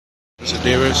Mr.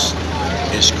 Davis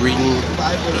is greeting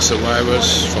the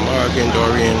survivors from Hurricane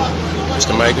Dorian.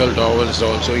 Mr. Michael Dowell is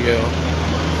also here.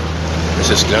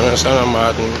 Mrs. Glennis Anna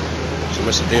Martin. So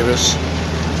Mr. Davis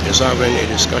is having a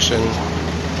discussion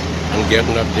and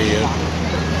getting updated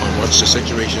on what the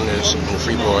situation is in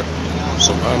Freeport.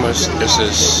 So Bahamas, this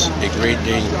is a great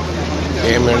day.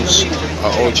 Payments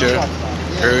are out here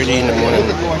early in the morning.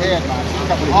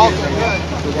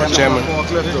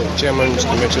 Chairman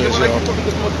Mr. Mitchell is here.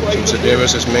 So Mr.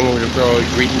 Davis is mingling with the crowd,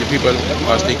 greeting the people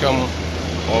as they come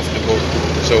off the boat.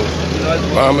 So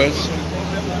Bahamas,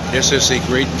 this is a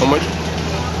great moment.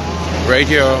 Right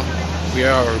here, we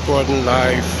are recording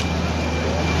live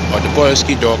on the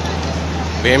Pulaski dock.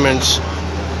 Payments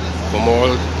from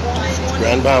all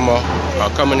Grand Bahama are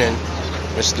coming in.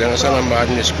 Mr. Glennis Anna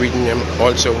Martin is greeting them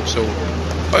also. So,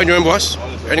 how you doing, boss?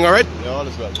 Everything all right? Yeah, all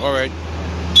is well. All right.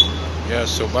 Yeah,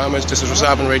 so Bahamas, this is what's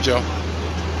happening right here.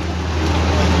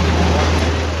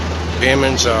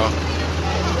 Payments are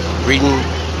greeting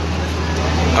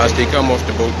as they come off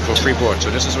the boat from Freeport. So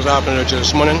this is what's happening right here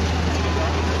this morning.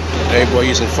 Everybody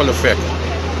is in full effect.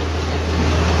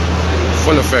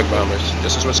 Full effect, Bahamas.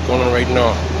 This is what's going on right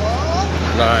now.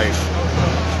 Live.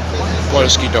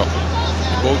 Pulaski dock.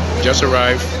 The boat just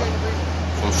arrived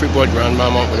from Freeport, Grand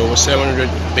Bahama with over 700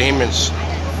 payments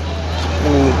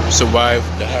who survived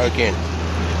the hurricane.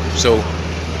 So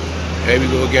here we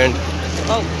go again.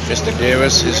 Mr.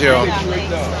 Davis is here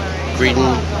greeting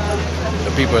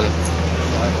the people.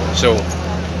 So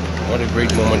what a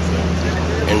great moment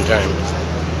in time.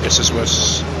 This is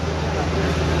what's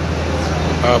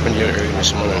happened here early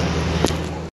this morning.